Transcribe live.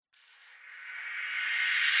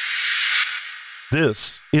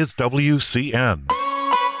This is WCN,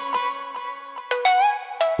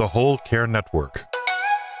 the Whole Care Network.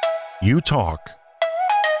 You talk,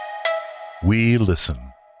 we listen.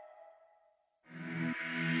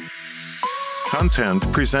 Content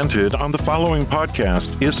presented on the following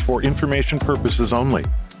podcast is for information purposes only.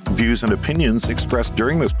 Views and opinions expressed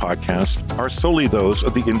during this podcast are solely those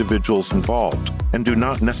of the individuals involved and do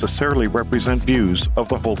not necessarily represent views of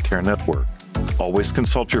the Whole Care Network. Always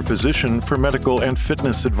consult your physician for medical and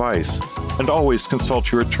fitness advice, and always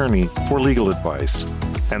consult your attorney for legal advice.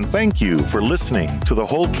 And thank you for listening to the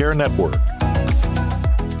Whole Care Network.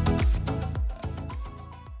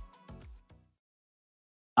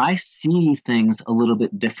 I see things a little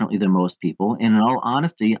bit differently than most people, and in all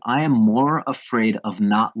honesty, I am more afraid of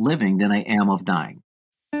not living than I am of dying.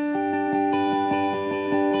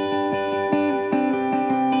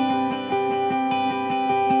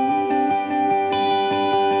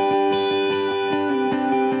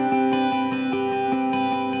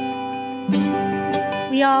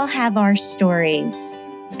 We all have our stories,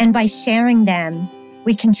 and by sharing them,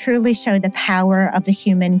 we can truly show the power of the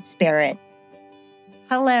human spirit.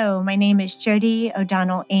 Hello, my name is Jody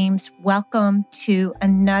O'Donnell Ames. Welcome to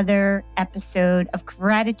another episode of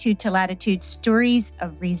Gratitude to Latitude, Stories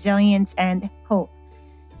of Resilience and Hope.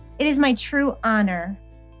 It is my true honor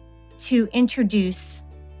to introduce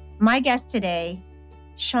my guest today,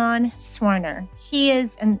 Sean Swarner. He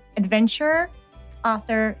is an adventurer,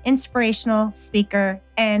 author, inspirational speaker,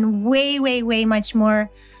 and way much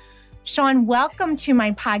more. Sean, welcome to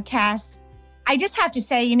my podcast. I just have to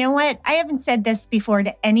say, you know what? I haven't said this before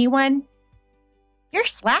to anyone. You're a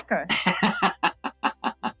slacker.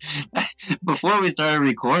 Before we started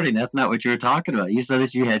recording, that's not what you were talking about. You said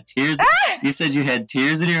that you had tears. You said you had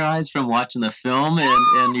tears in your eyes from watching the film,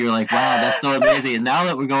 and you're like, wow, that's so amazing. And now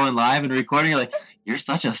that we're going live and recording, you're like, you're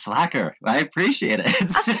such a slacker. I appreciate it.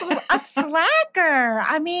 A slacker.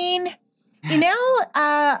 I mean, you know,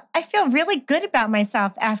 I feel really good about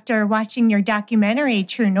myself after watching your documentary,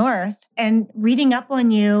 True North, and reading up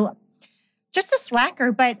on you. Just a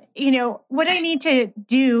slacker. But, you know, what I need to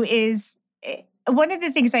do is, one of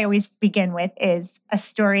the things I always begin with is a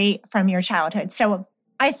story from your childhood. So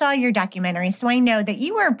I saw your documentary, so I know that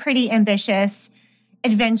you were a pretty ambitious,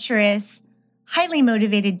 adventurous, highly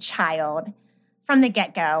motivated child from the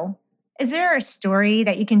get-go. Is there a story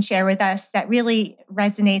that you can share with us that really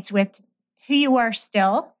resonates with who you are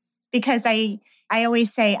still? Because I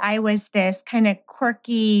always say I was this kind of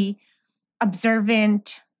quirky,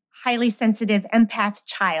 observant, highly sensitive empath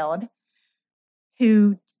child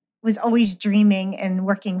who was always dreaming and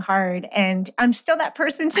working hard. And I'm still that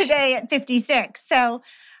person today at 56. So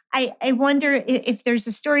I wonder if there's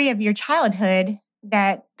a story of your childhood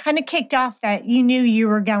that kind of kicked off that you knew you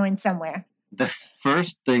were going somewhere. The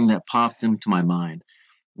first thing that popped into my mind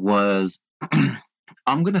was,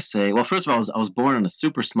 I'm going to say, well, first of all, I was born in a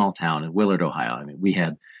super small town in Willard, Ohio. I mean, we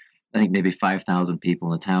had, I think, maybe 5,000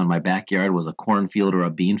 people in the town. My backyard was a cornfield or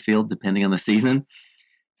a bean field, depending on the season.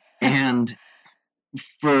 And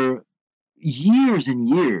for years and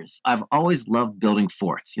years, I've always loved building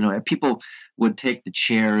forts. You know, people would take the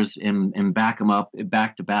chairs and back them up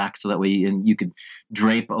back to back so that way you could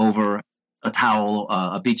drape over a towel,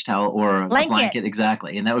 a beach towel, or a blanket.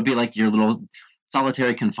 Exactly. And that would be like your little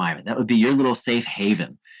solitary confinement. That would be your little safe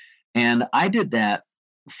haven. And I did that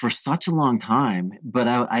for such a long time, but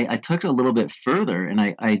I took it a little bit further, and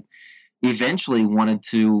I eventually wanted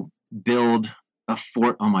to build a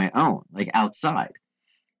fort on my own, like outside.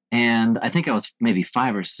 And I think I was maybe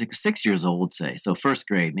 5 or 6 years old, say. So first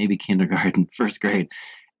grade, maybe kindergarten, first grade.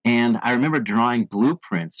 And I remember drawing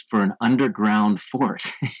blueprints for an underground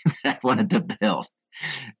fort that I wanted to build.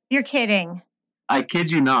 You're kidding. I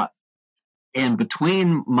kid you not. And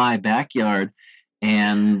between my backyard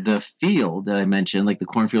and the field that I mentioned, like the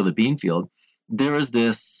cornfield, the bean field, there was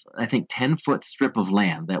this, I think, 10-foot strip of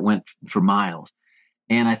land that went for miles.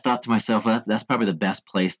 And I thought to myself, well, that's probably the best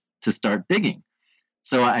place to start digging.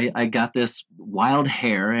 So I got this wild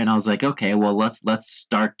hair, and I was like, okay, well, let's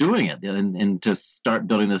start doing it. And to start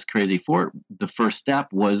building this crazy fort, the first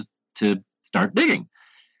step was to start digging.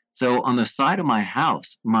 So on the side of my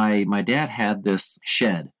house, my dad had this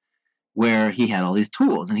shed where he had all these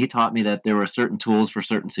tools, and he taught me that there were certain tools for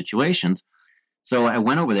certain situations. So I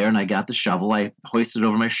went over there and I got the shovel. I hoisted it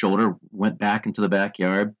over my shoulder, went back into the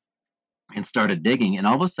backyard and started digging. And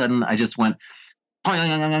all of a sudden I just went, you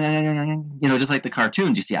know, just like the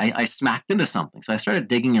cartoons you see, I smacked into something. So I started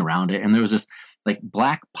digging around it, and there was this like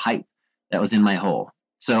black pipe that was in my hole.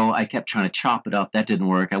 So I kept trying to chop it up. That didn't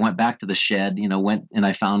work. I went back to the shed, went and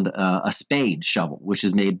I found a spade shovel, which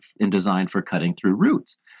is made and designed for cutting through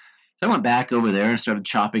roots. So I went back over there and started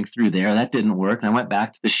chopping through there. That didn't work. And I went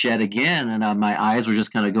back to the shed again, and my eyes were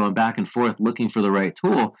just kind of going back and forth looking for the right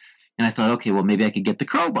tool. And I thought, okay, well, maybe I could get the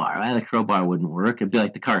crowbar. The crowbar wouldn't work. It'd be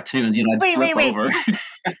like the cartoons, I'd flip Wait. over.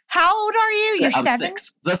 How old are you? You're I'm 7? 6.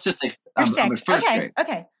 So let's just say You're I'm in 6. first grade.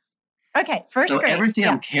 Okay. First grade. Everything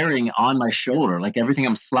I'm carrying on my shoulder, like everything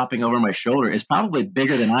I'm slapping over my shoulder, is probably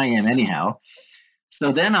bigger than I am anyhow.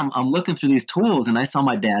 So then I'm looking through these tools, and I saw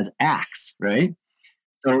my dad's axe, right?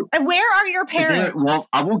 So, and where are your parents? Well,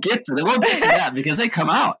 I will get to that because they come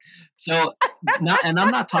out. So, and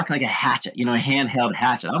I'm not talking like a hatchet, a handheld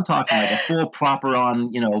hatchet. I'm talking like a full proper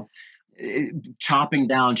on, chopping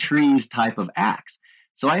down trees type of axe.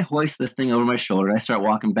 So I hoist this thing over my shoulder, and I start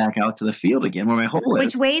walking back out to the field again where my hole is.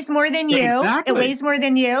 Which weighs more than you. Exactly. It weighs more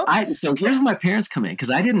than you. So here's where my parents come in,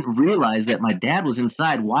 because I didn't realize that my dad was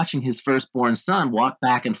inside watching his firstborn son walk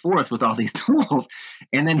back and forth with all these tools.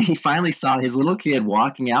 And then he finally saw his little kid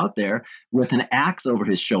walking out there with an axe over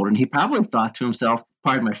his shoulder. And he probably thought to himself,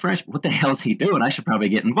 pardon my French, what the hell is he doing? I should probably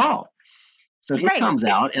get involved. So he comes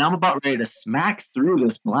out, and I'm about ready to smack through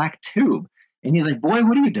this black tube. And he's like, boy,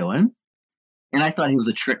 what are you doing? And I thought it was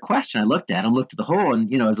a trick question. I looked at him, looked at the hole, and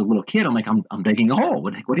as a little kid, I'm like, I'm digging a hole.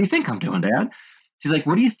 What do you think I'm doing, Dad? He's like,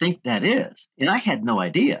 what do you think that is? And I had no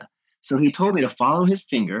idea. So he told me to follow his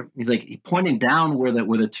finger. He's like, pointing down where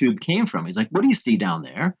the tube came from. He's like, what do you see down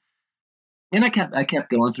there? And I kept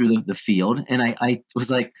going through the field, and I was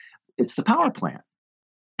like, it's the power plant.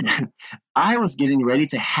 I was getting ready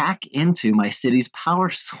to hack into my city's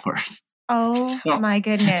power source. Oh, my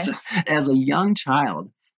goodness. So, as a young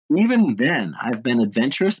child, even then, I've been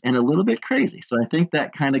adventurous and a little bit crazy. So I think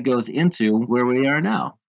that kind of goes into where we are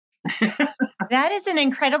now. That is an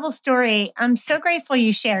incredible story. I'm so grateful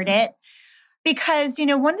you shared it because,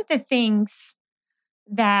 one of the things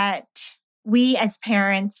that we as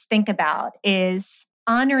parents think about is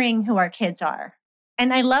honoring who our kids are.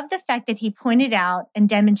 And I love the fact that he pointed out and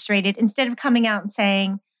demonstrated instead of coming out and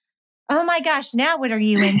saying, oh my gosh, now what are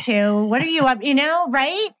you into? What are you up,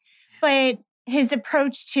 right? But his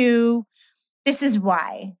approach to this is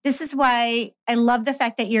why I love the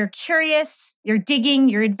fact that you're curious, you're digging,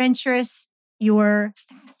 you're adventurous, you're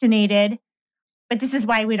fascinated, but this is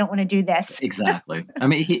why we don't want to do this. Exactly. I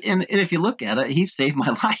mean, and if you look at it, he saved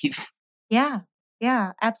my life. Yeah,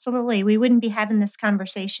 absolutely. We wouldn't be having this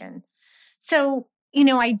conversation. So,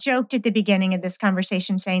 I joked at the beginning of this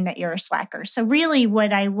conversation saying that you're a slacker. So really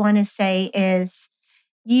what I want to say is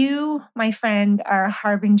you, my friend, are a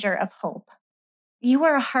harbinger of hope. You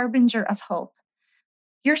are a harbinger of hope.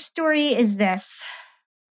 Your story is this.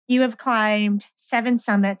 You have climbed 7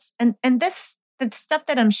 summits, and the stuff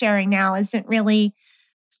that I'm sharing now isn't really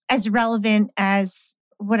as relevant as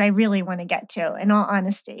what I really want to get to, in all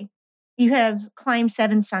honesty. You have climbed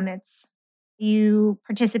 7 summits. You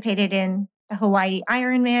participated in the Hawaii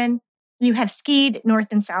Ironman. You have skied North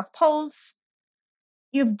and South Poles.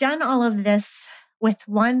 You've done all of this with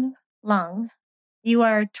one lung. You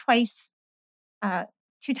are twice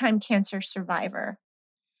 2-time cancer survivor.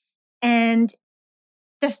 And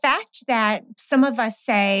the fact that some of us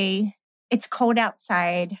say, it's cold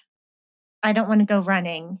outside, I don't want to go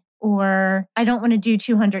running, or I don't want to do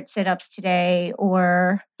 200 sit-ups today,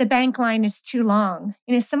 or the bank line is too long.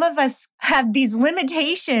 Some of us have these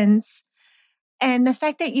limitations. And the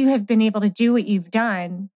fact that you have been able to do what you've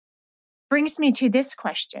done brings me to this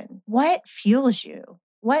question. What fuels you?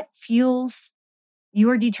 What fuels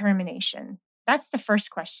your determination? That's the first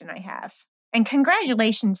question I have. And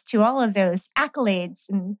congratulations to all of those accolades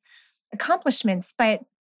and accomplishments, but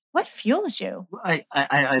what fuels you? I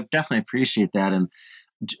definitely appreciate that. And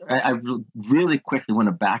I really quickly want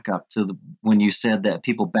to back up to when you said that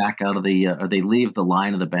people back out of or they leave the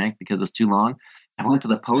line of the bank because it's too long. I went to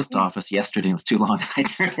the post office yesterday and it was too long. I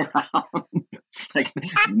turned around. Like,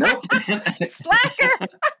 nope. Slacker.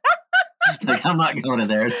 Like, I'm not going to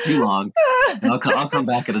there. It's too long. I'll come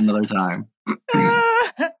back at another time.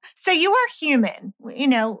 So you are human.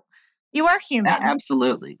 You are human.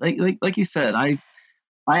 Absolutely. Like you said, I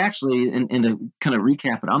actually, and to kind of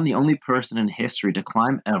recap it, I'm the only person in history to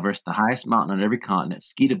climb Everest, the highest mountain on every continent,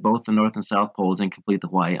 ski to both the North and South Poles, and complete the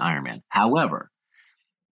Hawaii Ironman. However,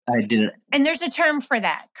 I did it. And there's a term for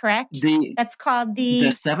that, correct? That's called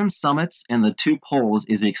the 7 summits and the 2 poles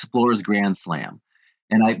is the Explorer's Grand Slam.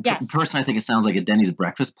 And personally, I think it sounds like a Denny's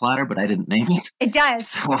breakfast platter, but I didn't name it. It does.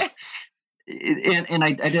 So, and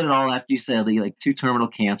I did it all after you said like 2 terminal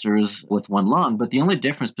cancers with 1 lung. But the only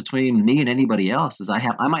difference between me and anybody else is I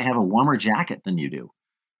might have a warmer jacket than you do.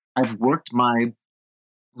 I've worked my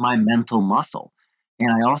mental muscle,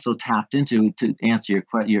 and I also tapped into, to answer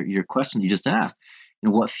your question you just asked.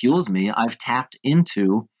 What fuels me? I've tapped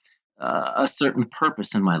into a certain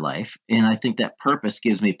purpose in my life. And I think that purpose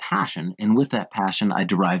gives me passion. And with that passion, I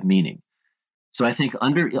derive meaning. So I think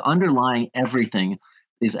underlying everything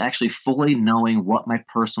is actually fully knowing what my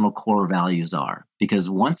personal core values are. Because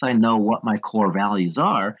once I know what my core values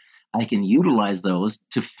are, I can utilize those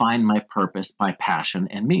to find my purpose, my passion,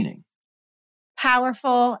 and meaning.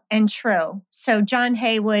 Powerful and true. So John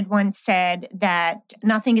Haywood once said that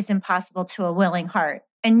nothing is impossible to a willing heart.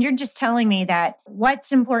 And you're just telling me that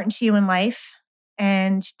what's important to you in life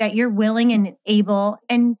and that you're willing and able.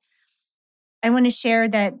 And I want to share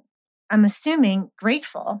that I'm assuming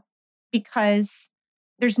grateful because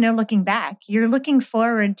there's no looking back. You're looking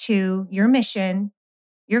forward to your mission,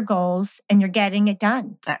 your goals, and you're getting it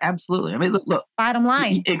done. Absolutely. I mean, look Bottom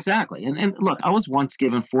line. exactly. And look, I was once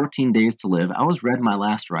given 14 days to live. I was read my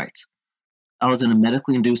last rites. I was in a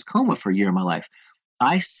medically induced coma for a year of my life.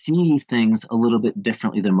 I see things a little bit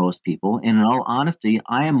differently than most people. And in all honesty,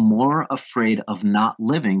 I am more afraid of not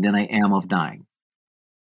living than I am of dying.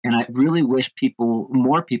 And I really wish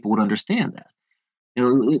more people would understand that.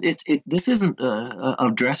 This isn't a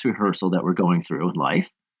dress rehearsal that we're going through in life.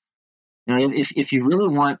 If you really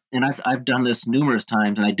want, and I've done this numerous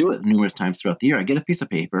times, and I do it numerous times throughout the year. I get a piece of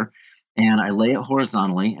paper, and I lay it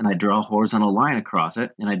horizontally, and I draw a horizontal line across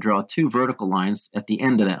it, and I draw 2 vertical lines at the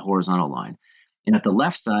end of that horizontal line. And at the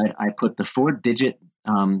left side, I put the 4-digit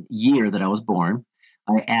year that I was born.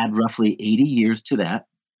 I add roughly 80 years to that,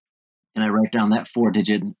 and I write down that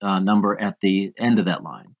 4-digit number at the end of that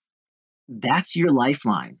line. That's your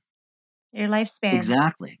lifeline. Your lifespan.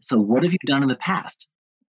 Exactly. So what have you done in the past?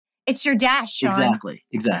 It's your dash, Sean.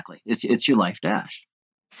 Exactly. It's your life dash.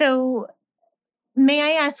 So may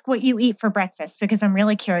I ask what you eat for breakfast? Because I'm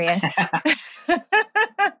really curious.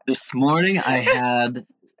 This morning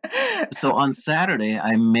so on Saturday,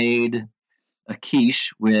 I made a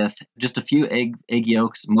quiche with just a few egg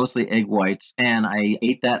yolks, mostly egg whites, and I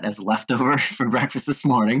ate that as leftover for breakfast this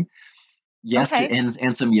morning. Yesterday, Okay.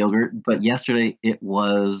 and some yogurt, but yesterday it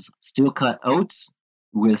was steel cut oats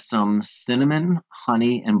with some cinnamon,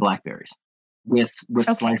 honey, and blackberries with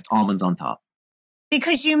Okay. sliced almonds on top.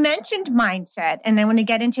 Because you mentioned mindset, and I want to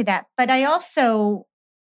get into that. But I also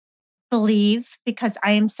believe, because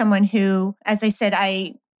I am someone who, as I said,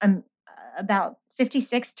 I'm about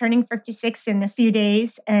 56, turning 56 in a few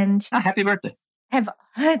days, and Happy birthday.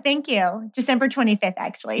 thank you, December 25th,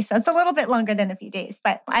 actually. So it's a little bit longer than a few days.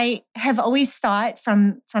 But I have always thought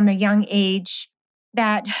from a young age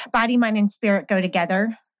that body, mind, and spirit go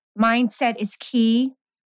together. Mindset is key,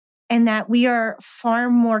 and that we are far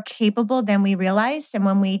more capable than we realize. And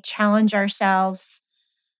when we challenge ourselves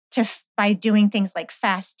by doing things like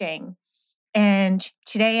fasting, and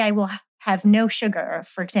today I will have no sugar,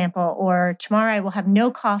 for example, or tomorrow I will have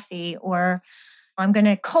no coffee, or I'm going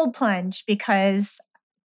to cold plunge because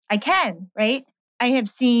I can, right? I have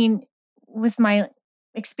seen with my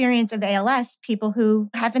experience of ALS, people who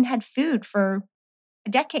haven't had food for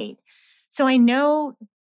a decade. So I know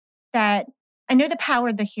the power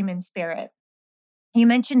of the human spirit. You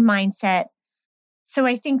mentioned mindset. So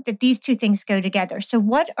I think that these two things go together. So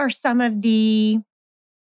what are some of the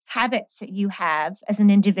habits that you have as an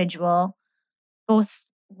individual, both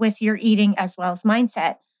with your eating as well as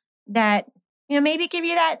mindset, that maybe give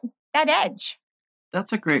you that edge?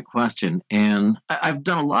 That's a great question, and I've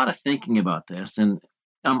done a lot of thinking about this. And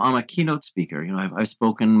I'm a keynote speaker. I've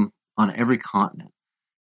spoken on every continent,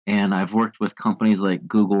 and I've worked with companies like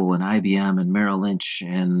Google and IBM and Merrill Lynch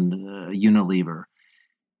and Unilever.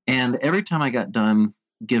 And every time I got done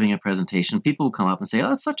giving a presentation, people would come up and say, "Oh,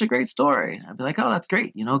 that's such a great story." I'd be like, "Oh, that's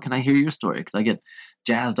great. Can I hear your story?" Because I get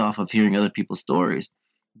jazzed off of hearing other people's stories.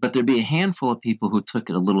 But there'd be a handful of people who took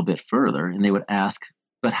it a little bit further, and they would ask,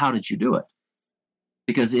 "But how did you do it?"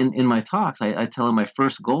 Because in my talks, I tell them my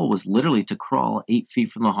first goal was literally to crawl 8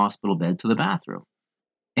 feet from the hospital bed to the bathroom,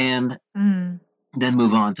 and then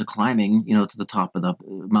move on to climbing, to the top of the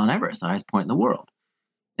Mount Everest, the highest point in the world.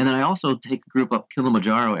 And then I also take a group up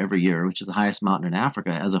Kilimanjaro every year, which is the highest mountain in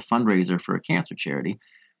Africa, as a fundraiser for a cancer charity.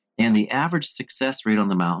 And the average success rate on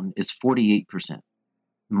the mountain is 48%.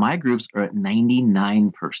 My groups are at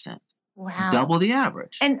 99%. Wow. Double the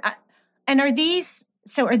average. And are these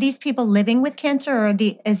people living with cancer, or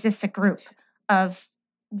is this a group of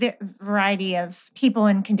the variety of people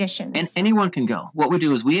and conditions? And anyone can go. What we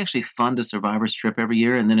do is we actually fund a survivor's trip every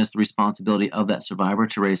year, and then it's the responsibility of that survivor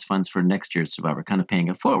to raise funds for next year's survivor, kind of paying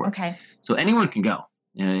it forward. Okay. So anyone can go.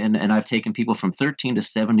 And I've taken people from 13 to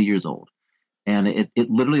 70 years old. And it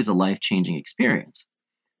literally is a life-changing experience.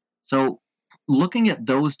 So looking at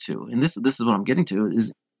those two, and this is what I'm getting to,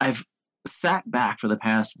 is I've sat back for the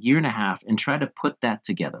past year and a half and tried to put that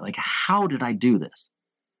together. Like, how did I do this?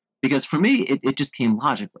 Because for me, it just came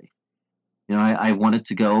logically. I wanted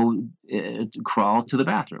to go to crawl to the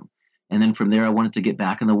bathroom. And then from there, I wanted to get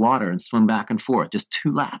back in the water and swim back and forth, just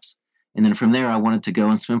 2 laps. And then from there, I wanted to go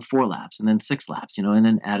and swim 4 laps and then 6 laps, and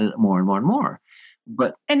then add it more and more and more.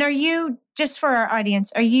 And are you, just for our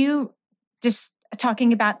audience, are you just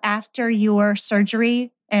talking about after your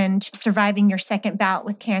surgery and surviving your second bout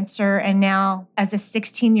with cancer and now as a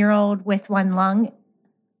 16-year-old with 1 lung?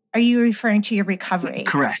 Are you referring to your recovery?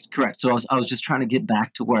 Correct. So I was just trying to get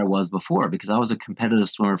back to where I was before, because I was a competitive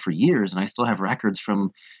swimmer for years, and I still have records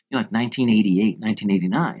from like 1988,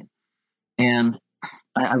 1989. And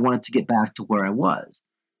I wanted to get back to where I was.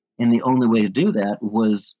 And the only way to do that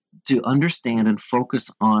was to understand and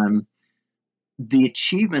focus on the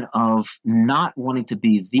achievement of not wanting to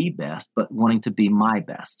be the best, but wanting to be my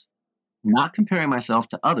best. Not comparing myself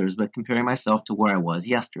to others, but comparing myself to where I was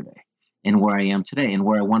yesterday and where I am today and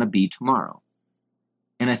where I want to be tomorrow.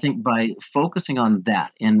 And I think by focusing on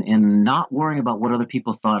that and not worrying about what other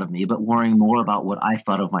people thought of me, but worrying more about what I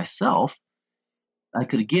thought of myself, I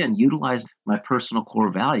could, again, utilize my personal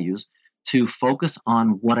core values to focus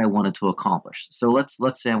on what I wanted to accomplish. So let's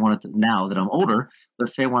say I wanted to, now that I'm older,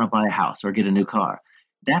 let's say I want to buy a house or get a new car.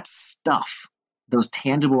 That stuff, those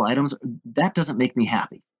tangible items, that doesn't make me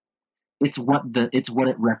happy. It's what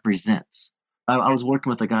it represents. I was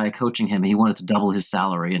working with a guy, coaching him. He wanted to double his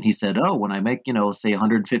salary, and he said, "Oh, when I make, say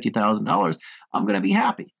 $150,000, I'm going to be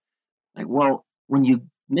happy." Like, well, when you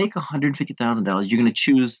make $150,000, you're going to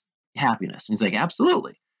choose happiness. And he's like,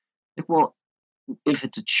 "Absolutely." Like, well, if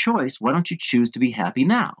it's a choice, why don't you choose to be happy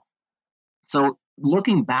now? So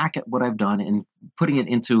looking back at what I've done and putting it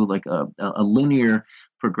into like a linear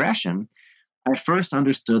progression, I first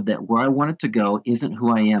understood that where I wanted to go isn't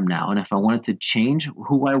who I am now. And if I wanted to change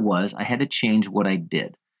who I was, I had to change what I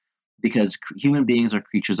did, because human beings are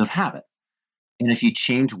creatures of habit. And if you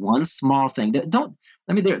change one small thing, there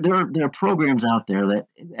are programs out there that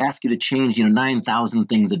ask you to change, 9,000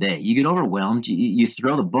 things a day. You get overwhelmed. You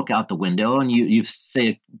throw the book out the window and you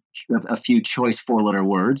say a few choice 4-letter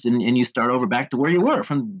words and you start over back to where you were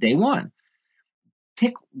from day one.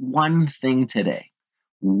 Pick one thing today.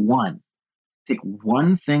 Pick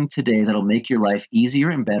one thing today that'll make your life easier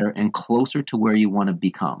and better and closer to where you want to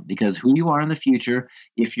become. Because who you are in the future,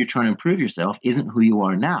 if you're trying to improve yourself, isn't who you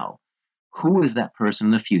are now. Who is that person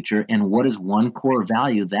in the future, and what is one core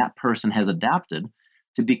value that person has adapted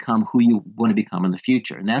to become who you want to become in the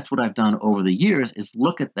future? And that's what I've done over the years, is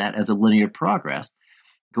look at that as a linear progress,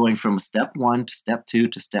 going from step 1 to step 2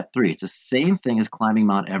 to step 3. It's the same thing as climbing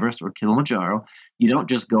Mount Everest or Kilimanjaro. You don't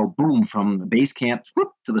just go boom from the base camp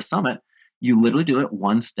to the summit. You literally do it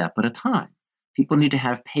one step at a time. People need to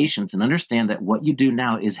have patience and understand that what you do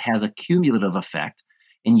now has a cumulative effect.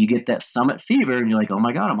 And you get that summit fever and you're like, oh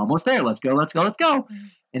my God, I'm almost there. Let's go. Mm-hmm.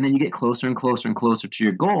 And then you get closer and closer and closer to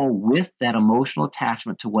your goal with that emotional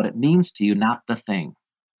attachment to what it means to you, not the thing.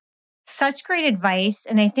 Such great advice.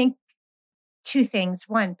 And I think 2 things.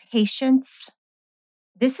 1, patience.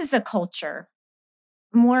 This is a culture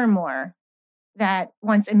more and more that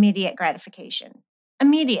wants immediate gratification.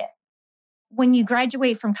 Immediate. When you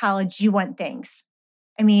graduate from college, you want things.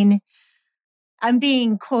 I mean, I'm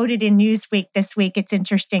being quoted in Newsweek this week. It's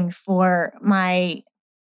interesting for my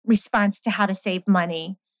response to how to save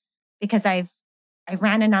money, because I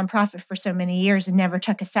ran a nonprofit for so many years and never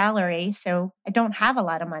took a salary. So I don't have a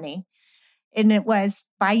lot of money. And it was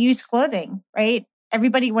buy used clothing, right?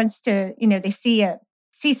 Everybody wants to, they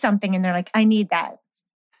see something and they're like, I need that.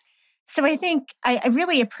 So I think I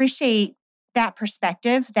really appreciate that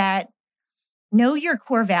perspective, that know your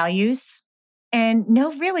core values and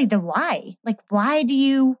know really the why. Like, why do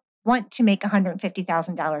you want to make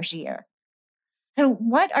 $150,000 a year? So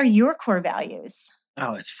what are your core values?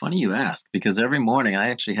 Oh, it's funny you ask, because every morning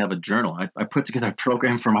I actually have a journal. I put together a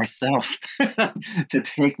program for myself to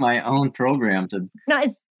take my own program. Now,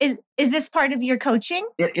 is this part of your coaching?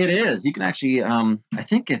 It is. You can actually, I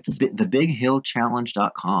think it's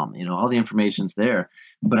thebighillchallenge.com. All the information's there.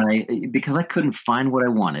 But because I couldn't find what I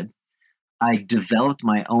wanted, I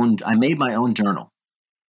made my own journal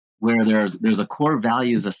where there's a core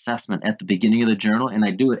values assessment at the beginning of the journal, and I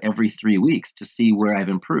do it every 3 weeks to see where I've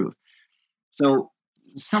improved. So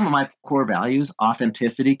some of my core values: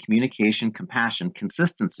 authenticity, communication, compassion,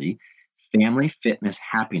 consistency, family, fitness,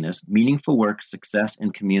 happiness, meaningful work, success,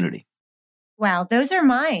 and community. Wow, those are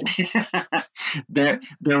mine. They're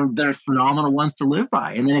phenomenal ones to live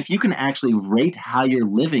by. And then if you can actually rate how you're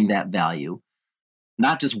living that value,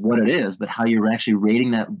 not just what it is, but how you're actually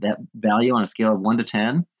rating that value on a scale of 1 to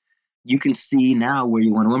 10, you can see now where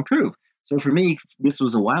you want to improve. So for me, this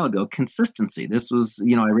was a while ago, consistency. This was,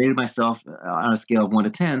 I rated myself on a scale of 1 to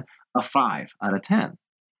 10, a 5 out of 10.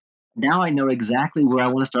 Now I know exactly where I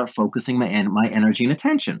want to start focusing my energy and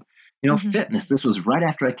attention. Mhm. Fitness. This was right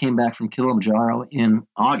after I came back from Kilimanjaro in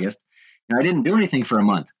August. And I didn't do anything for a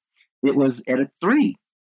month. It was at a 3.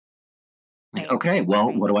 Like, Right. okay, well,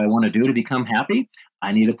 Right. what do I want to do to become happy?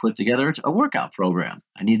 I need to put together a workout program.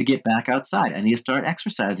 I need to get back outside. I need to start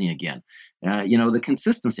exercising again. The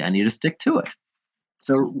consistency, I need to stick to it.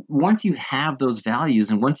 So once you have those values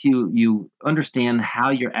and once you understand how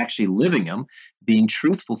you're actually living them, being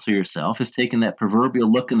truthful to yourself is taking that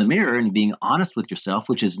proverbial look in the mirror and being honest with yourself,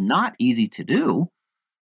 which is not easy to do.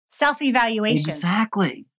 Self-evaluation.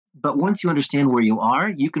 Exactly. But once you understand where you are,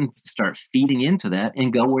 you can start feeding into that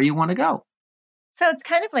and go where you want to go. So it's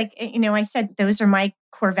kind of like, I said those are my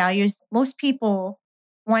core values. Most people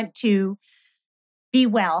want to be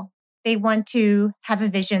well. They want to have a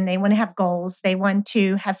vision. They want to have goals. They want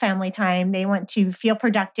to have family time. They want to feel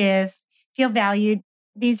productive, feel valued.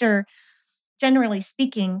 These are, generally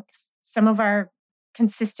speaking, some of our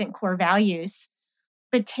consistent core values,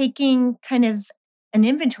 but taking kind of an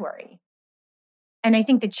inventory. And I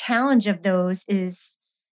think the challenge of those is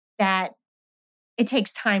that it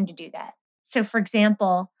takes time to do that. So, for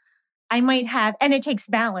example, I might have, and it takes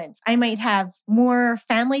balance. I might have more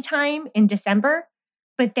family time in December,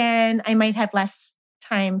 but then I might have less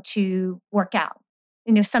time to work out.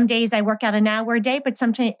 Some days I work out an hour a day, but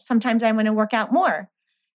sometimes I want to work out more.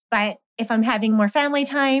 But if I'm having more family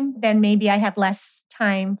time, then maybe I have less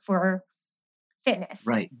time for fitness.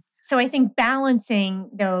 Right. So I think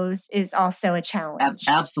balancing those is also a challenge.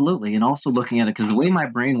 Absolutely. And also looking at it, because the way my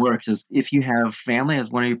brain works is if you have family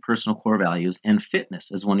as one of your personal core values and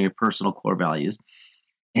fitness as one of your personal core values,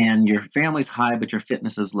 and your family's high, but your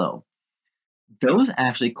fitness is low, those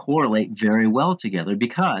actually correlate very well together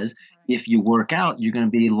because if you work out, you're going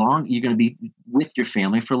to be with your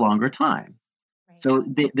family for longer time. Right. So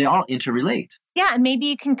they all interrelate. Yeah, and maybe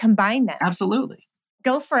you can combine them. Absolutely.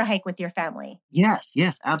 Go for a hike with your family. Yes,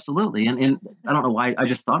 absolutely. And I don't know why I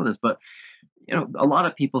just thought of this, but a lot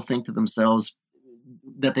of people think to themselves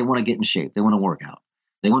that they want to get in shape, they want to work out,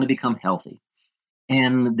 they want to become healthy.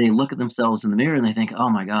 And they look at themselves in the mirror and they think, oh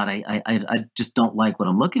my God, I just don't like what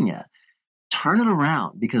I'm looking at. Turn it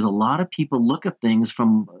around because a lot of people look at things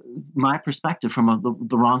from my perspective from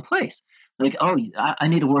the wrong place. Like, oh, I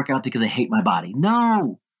need to work out because I hate my body.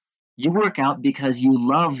 No, you work out because you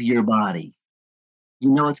love your body.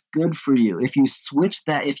 It's good for you. If you switch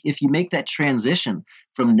that, if you make that transition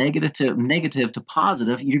from negative to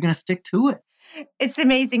positive, you're going to stick to it. It's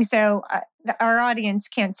amazing. So our audience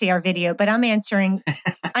can't see our video, but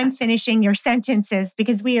I'm finishing your sentences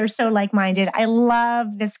because we are so like-minded. I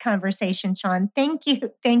love this conversation, Sean. Thank you.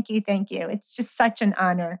 Thank you. Thank you. It's just such an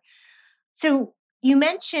honor. So you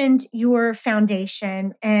mentioned your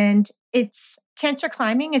foundation and it's Cancer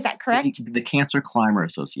Climbing. Is that correct? The Cancer Climber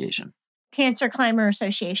Association. Cancer Climber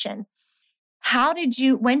Association.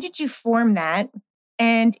 When did you form that?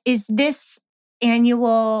 And is this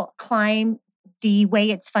annual climb the way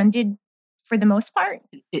it's funded for the most part?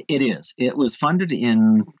 It is. It was funded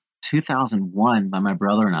in 2001 by my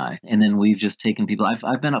brother and I. And then we've just taken people.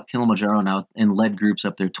 I've been up Kilimanjaro now and led groups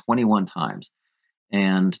up there 21 times.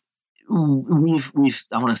 And we've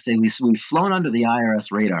flown under the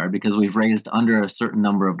IRS radar because we've raised under a certain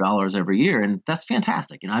number of dollars every year. And that's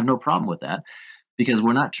fantastic. And I have no problem with that because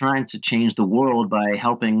we're not trying to change the world by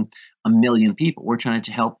helping a million people. We're trying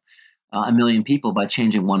to help a million people by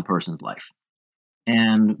changing one person's life.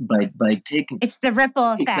 And by taking, it's the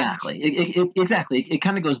ripple effect. Exactly. Exactly. It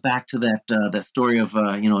kind of goes back to that story of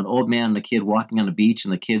an old man and a kid walking on the beach,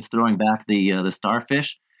 and the kid's throwing back the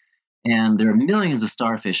starfish, and there are millions of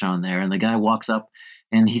starfish on there. And the guy walks up,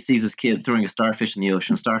 and he sees this kid throwing a starfish in the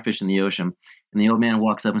ocean, and the old man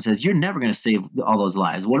walks up and says, "You're never going to save all those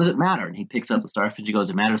lives. What does it matter?" And he picks up the starfish. He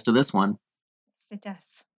goes, "It matters to this one." Yes, it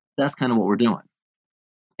does. That's kind of what we're doing.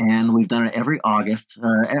 And we've done it every August,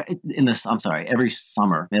 every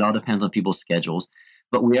summer. It all depends on people's schedules.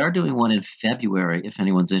 But we are doing one in February if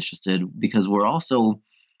anyone's interested, because we're also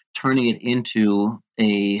turning it into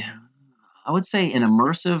I would say, an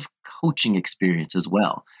immersive coaching experience as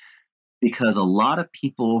well. Because a lot of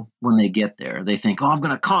people, when they get there, they think, oh, I'm going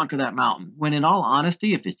to conquer that mountain. When in all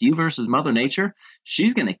honesty, if it's you versus Mother Nature,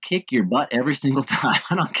 she's going to kick your butt every single time.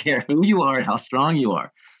 I don't care who you are and how strong you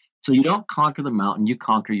are. So you don't conquer the mountain, you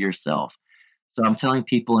conquer yourself. So I'm telling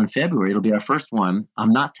people in February, it'll be our first one.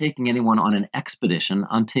 I'm not taking anyone on an expedition.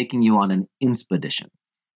 I'm taking you on an inspedition.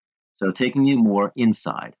 So taking you more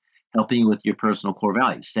inside, helping you with your personal core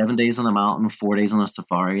values. 7 days on the mountain, 4 days on the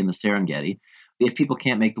safari in the Serengeti. If people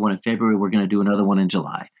can't make the one in February, we're going to do another one in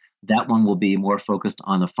July. That one will be more focused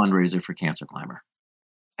on the fundraiser for Cancer Climber.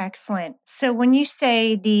 Excellent. So when you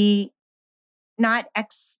say the not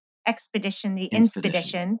expedition, the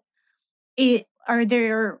inspedition, I'm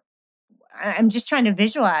just trying to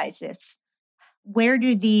visualize this. Where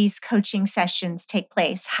do these coaching sessions take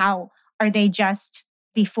place? How are they just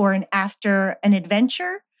before and after an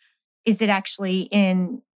adventure? Is it actually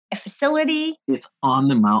in a facility? It's on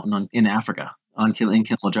the mountain in Africa, in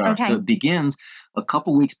Kilimanjaro. Okay. So it begins a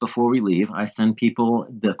couple weeks before we leave. I send people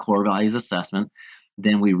the core values assessment.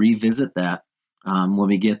 Then we revisit that. When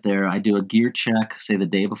we get there, I do a gear check, say the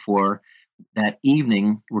day before. That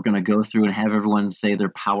evening, we're going to go through and have everyone say their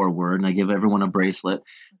power word. And I give everyone a bracelet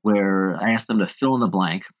where I ask them to fill in the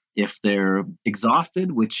blank. If they're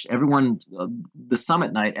exhausted, which the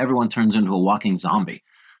summit night, everyone turns into a walking zombie.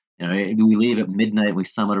 We leave at midnight, we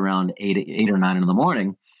summit around 8 or 9 in the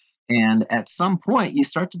morning. And at some point, you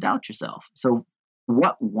start to doubt yourself. So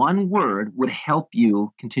what one word would help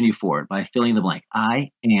you continue forward by filling the blank?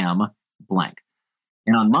 I am blank.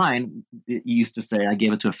 And on mine, it used to say, I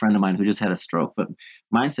gave it to a friend of mine who just had a stroke, but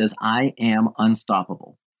mine says, I am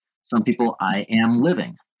unstoppable. Some people, I am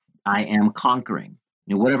living. I am conquering,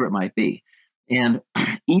 whatever it might be. And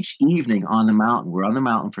each evening on the mountain, we're on the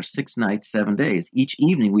mountain for 6 nights, 7 days. Each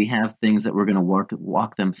evening, we have things that we're going to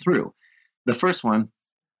walk them through. The first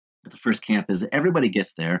camp is everybody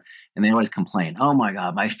gets there and they always complain, oh my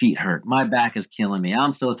God, my feet hurt. My back is killing me.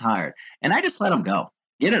 I'm so tired. And I just let them go.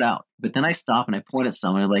 Get it out. But then I stop and I point at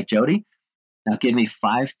someone like, Jody, now give me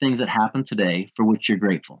 5 things that happened today for which you're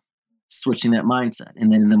grateful. Switching that mindset.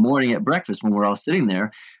 And then in the morning at breakfast, when we're all sitting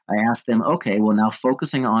there, I ask them, okay, well, now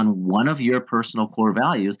focusing on one of your personal core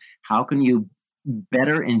values, how can you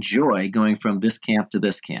better enjoy going from this camp to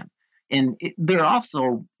this camp? And there are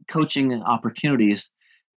also coaching opportunities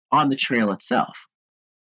on the trail itself.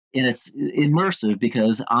 And it's immersive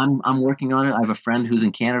because I'm working on it. I have a friend who's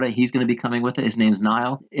in Canada. He's going to be coming with it. His name's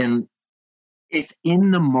Niall. And it's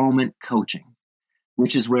in the moment coaching,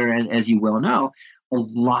 which is where, as you well know, a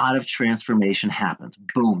lot of transformation happens.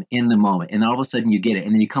 Boom, in the moment. And all of a sudden you get it.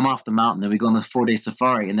 And then you come off the mountain. Then we go on this 4-day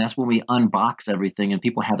safari. And that's when we unbox everything. And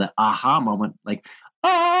people have that aha moment like,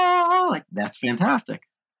 oh, like that's fantastic.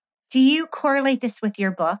 Do you correlate this with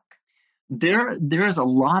your book? There is a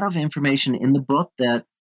lot of information in the book the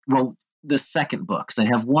second book. So I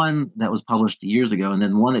have one that was published years ago, and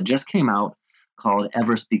then one that just came out called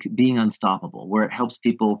Everest Being Unstoppable, where it helps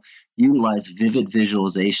people utilize vivid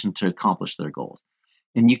visualization to accomplish their goals.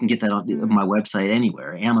 And you can get that on my website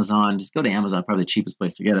anywhere. Amazon, just go to Amazon, probably the cheapest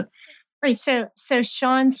place to get it. Right. So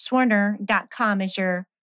SeanSwarner.com is your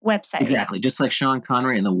website. Exactly. Just like Sean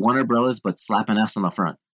Connery and the Warner Brothers, but slap an S on the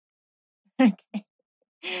front. Okay.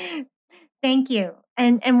 Thank you.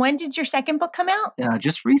 And when did your second book come out?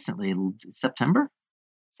 Just recently, September.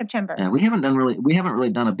 September. Yeah, we haven't really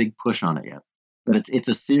done a big push on it yet. But it's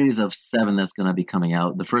a series of 7 that's going to be coming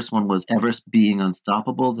out. The first one was Everest Being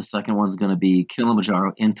Unstoppable. The second one's going to be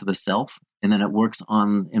Kilimanjaro Into the Self. And then it works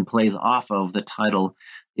on and plays off of the title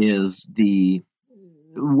is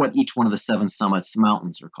what each one of the 7 summits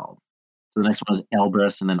mountains are called. So the next one is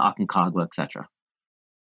Elbrus and then Aconcagua, etc.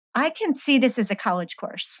 I can see this as a college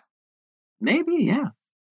course. Maybe, yeah.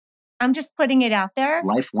 I'm just putting it out there.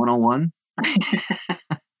 Life 101.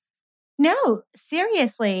 No,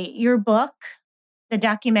 seriously, your book, the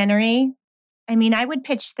documentary, I mean, I would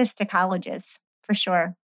pitch this to colleges for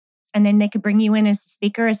sure. And then they could bring you in as a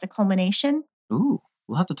speaker as a culmination. Ooh,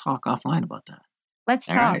 we'll have to talk offline about that. Let's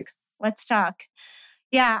talk. Right. Let's talk.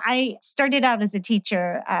 Yeah, I started out as a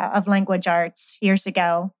teacher of language arts years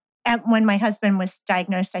ago. And when my husband was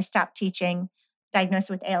diagnosed, I stopped teaching. Diagnosed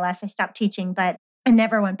with ALS, I stopped teaching, but I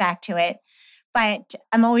never went back to it. But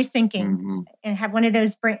I'm always thinking and have one of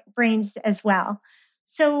those brains as well.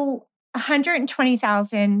 So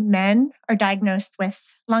 120,000 men are diagnosed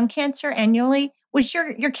with lung cancer annually. Was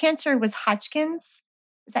your cancer was Hodgkin's?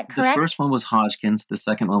 Is that correct? The first one was Hodgkin's. The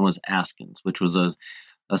second one was Askins, which was a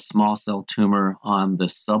small cell tumor on the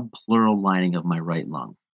subpleural lining of my right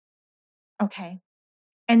lung. Okay.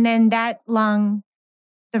 And then that lung,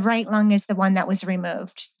 the right lung is the one that was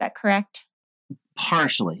removed. Is that correct?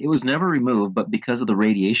 Partially. It was never removed, but because of the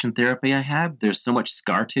radiation therapy I had, there's so much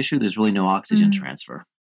scar tissue, there's really no oxygen transfer.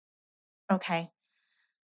 Okay.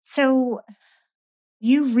 So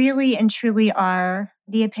you really and truly are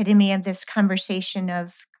the epitome of this conversation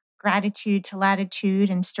of gratitude to latitude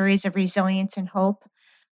and stories of resilience and hope.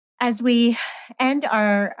 As we end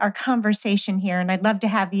our conversation here, and I'd love to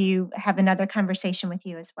have you have another conversation with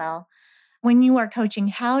you as well. When you are coaching,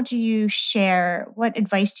 how do you share, what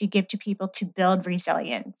advice do you give to people to build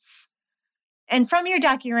resilience? And from your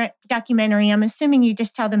documentary, I'm assuming you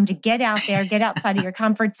just tell them to get out there, get outside of your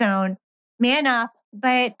comfort zone, man up.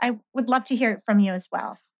 But I would love to hear it from you as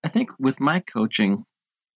well. I think with my coaching,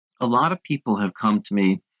 a lot of people have come to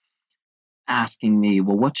me asking me,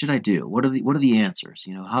 well, what should I do? What are the answers?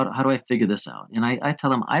 How do I figure this out? And I tell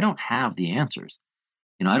them, I don't have the answers.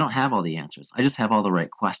 I don't have all the answers. I just have all the right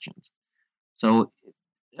questions. So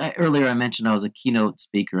earlier I mentioned I was a keynote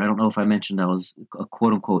speaker. I don't know if I mentioned I was a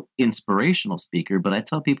quote unquote inspirational speaker, but I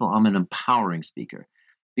tell people I'm an empowering speaker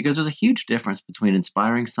because there's a huge difference between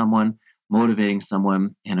inspiring someone, motivating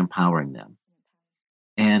someone, and empowering them.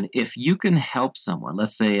 And if you can help someone,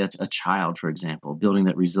 let's say a child, for example, building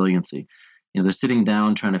that resiliency, they're sitting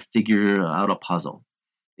down trying to figure out a puzzle.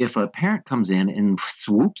 If a parent comes in and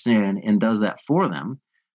swoops in and does that for them,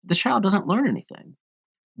 the child doesn't learn anything.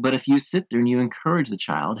 But if you sit there and you encourage the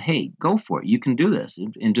child, hey, go for it, you can do this,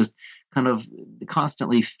 and just kind of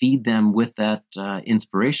constantly feed them with that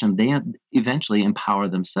inspiration, they eventually empower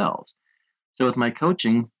themselves. So with my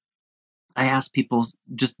coaching, I ask people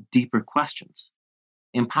just deeper questions,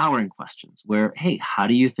 empowering questions where, hey, how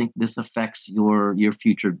do you think this affects your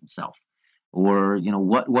future self? Or,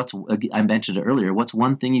 what's I mentioned it earlier, what's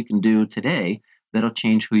one thing you can do today that'll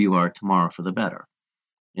change who you are tomorrow for the better?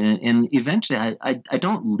 And eventually, I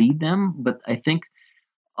don't lead them, but I think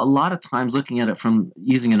a lot of times looking at it from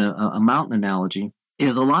using a mountain analogy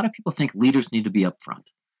is a lot of people think leaders need to be up front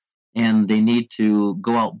and they need to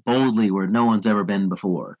go out boldly where no one's ever been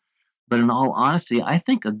before. But in all honesty, I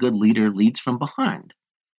think a good leader leads from behind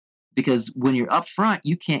because when you're up front,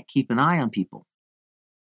 you can't keep an eye on people.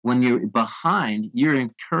 When you're behind, you're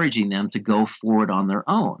encouraging them to go forward on their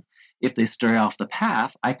own. If they stray off the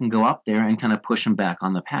path, I can go up there and kind of push them back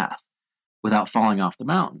on the path without falling off the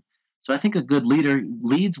mountain. So I think a good leader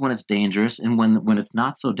leads when it's dangerous, and when it's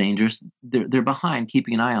not so dangerous, they're behind,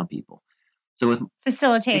 keeping an eye on people. So with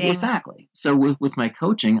facilitating. Exactly. So with my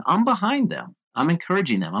coaching, I'm behind them. I'm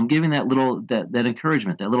encouraging them. I'm giving that little that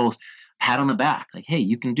encouragement, that little pat on the back, like, hey,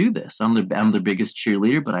 you can do this. I'm the biggest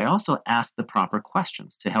cheerleader, but I also ask the proper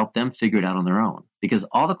questions to help them figure it out on their own. Because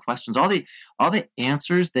all the questions, all the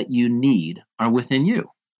answers that you need are within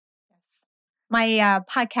you. Yes. My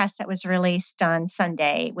podcast that was released on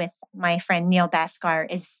Sunday with my friend Neil Bhaskar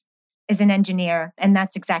is an engineer, and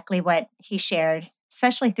that's exactly what he shared,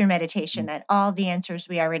 especially through meditation, that all the answers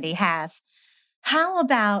we already have. How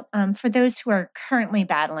about for those who are currently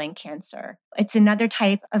battling cancer? It's another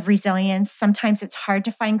type of resilience. Sometimes it's hard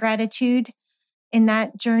to find gratitude in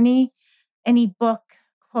that journey. Any book,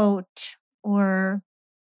 quote, or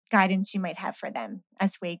guidance you might have for them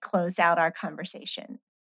as we close out our conversation?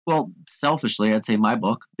 Well, selfishly, I'd say my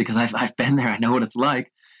book, because I've been there. I know what it's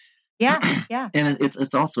like. Yeah, yeah. And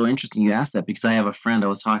it's also interesting you asked that because I have a friend I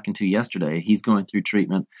was talking to yesterday. He's going through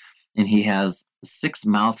treatment. And he has 6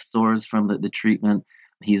 mouth sores from the treatment.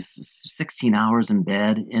 He's 16 hours in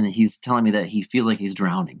bed, and he's telling me that he feels like he's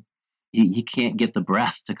drowning. He can't get the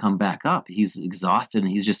breath to come back up. He's exhausted, and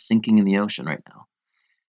he's just sinking in the ocean right now.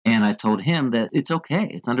 And I told him that it's okay.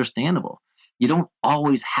 It's understandable. You don't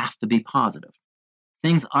always have to be positive.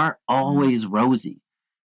 Things aren't always rosy.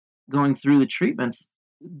 Going through the treatments,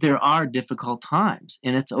 there are difficult times,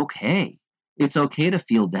 and it's okay. It's okay to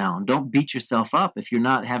feel down. Don't beat yourself up if you're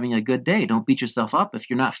not having a good day. Don't beat yourself up if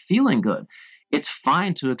you're not feeling good. It's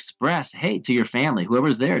fine to express, hey, to your family,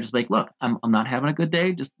 whoever's there, just like, look, I'm not having a good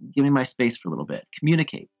day. Just give me my space for a little bit.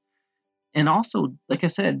 Communicate. And also, like I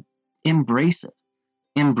said, embrace it.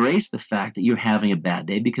 Embrace the fact that you're having a bad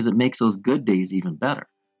day because it makes those good days even better.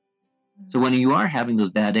 So when you are having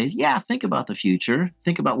those bad days, think about the future.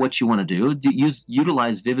 Think about what you want to do.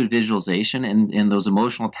 Utilize vivid visualization and those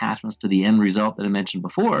emotional attachments to the end result that I mentioned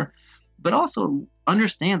before. But also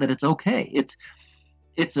understand that it's okay.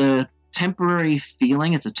 It's a temporary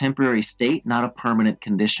feeling. It's a temporary state, not a permanent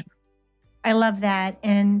condition. I love that.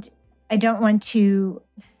 And I don't want to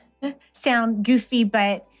sound goofy,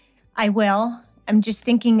 but I will. I'm just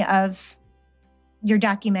thinking of your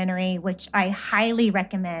documentary, which I highly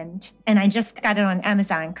recommend. And I just got it on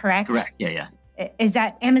Amazon, correct? Correct. Yeah. Is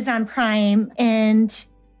that Amazon Prime? And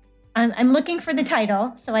I'm looking for the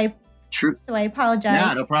title. So I apologize.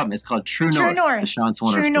 No, no problem. It's called True North. True North. The Sean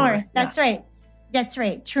Swanner True story. North. That's right. That's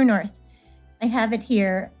right. True North. I have it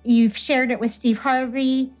here. You've shared it with Steve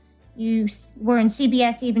Harvey. You were in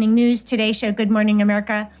CBS Evening News, Today Show, Good Morning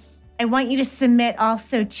America. I want you to submit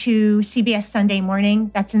also to CBS Sunday Morning.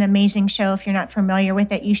 That's an amazing show. If you're not familiar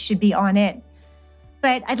with it, you should be on it.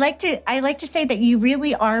 But I'd like to say that you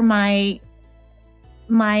really are my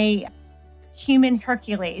human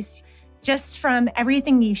Hercules. Just from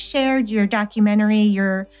everything you shared, your documentary,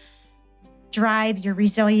 your drive, your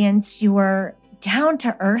resilience, your down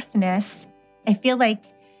to earthness. I feel like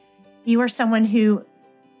you are someone who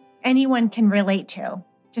anyone can relate to.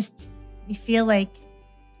 Just, you feel like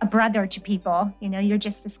a brother to people. You know, you're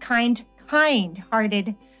just this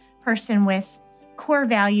kind-hearted person with core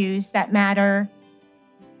values that matter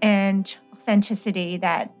and authenticity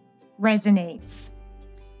that resonates.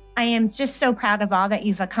 I am just so proud of all that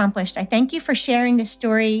you've accomplished. I thank you for sharing this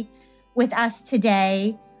story with us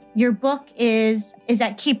today. Your book is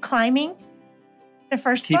that Keep Climbing? The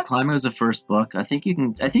first book? Keep Climbing was the first book. I think you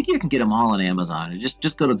can get them all on Amazon.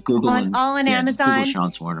 Just go to Google all on Amazon. Just Google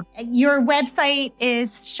Sean Swarmer. Your website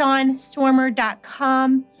is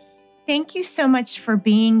SeanSwarmer.com. Thank you so much for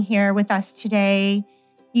being here with us today.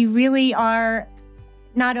 You really are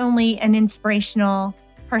not only an inspirational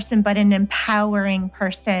person, but an empowering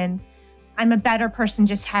person. I'm a better person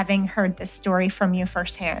just having heard this story from you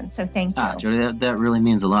firsthand. So thank you. Jody, that really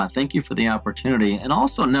means a lot. Thank you for the opportunity. And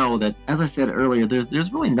also know that, as I said earlier,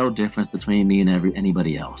 there's really no difference between me and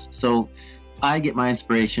anybody else. So I get my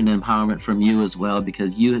inspiration and empowerment from you as well,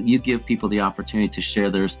 because you give people the opportunity to share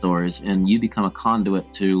their stories, and you become a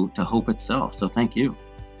conduit to hope itself. So thank you.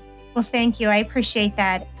 Well, thank you. I appreciate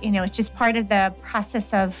that. You know, it's just part of the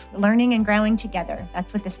process of learning and growing together.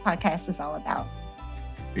 That's what this podcast is all about.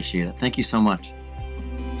 Appreciate it. Thank you so much.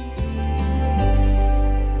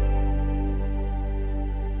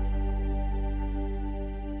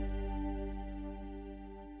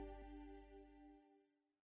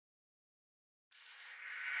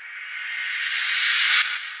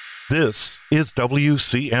 This is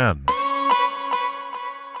WCN,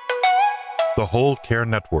 the Whole Care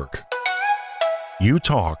Network. You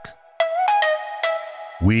talk,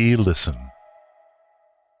 we listen.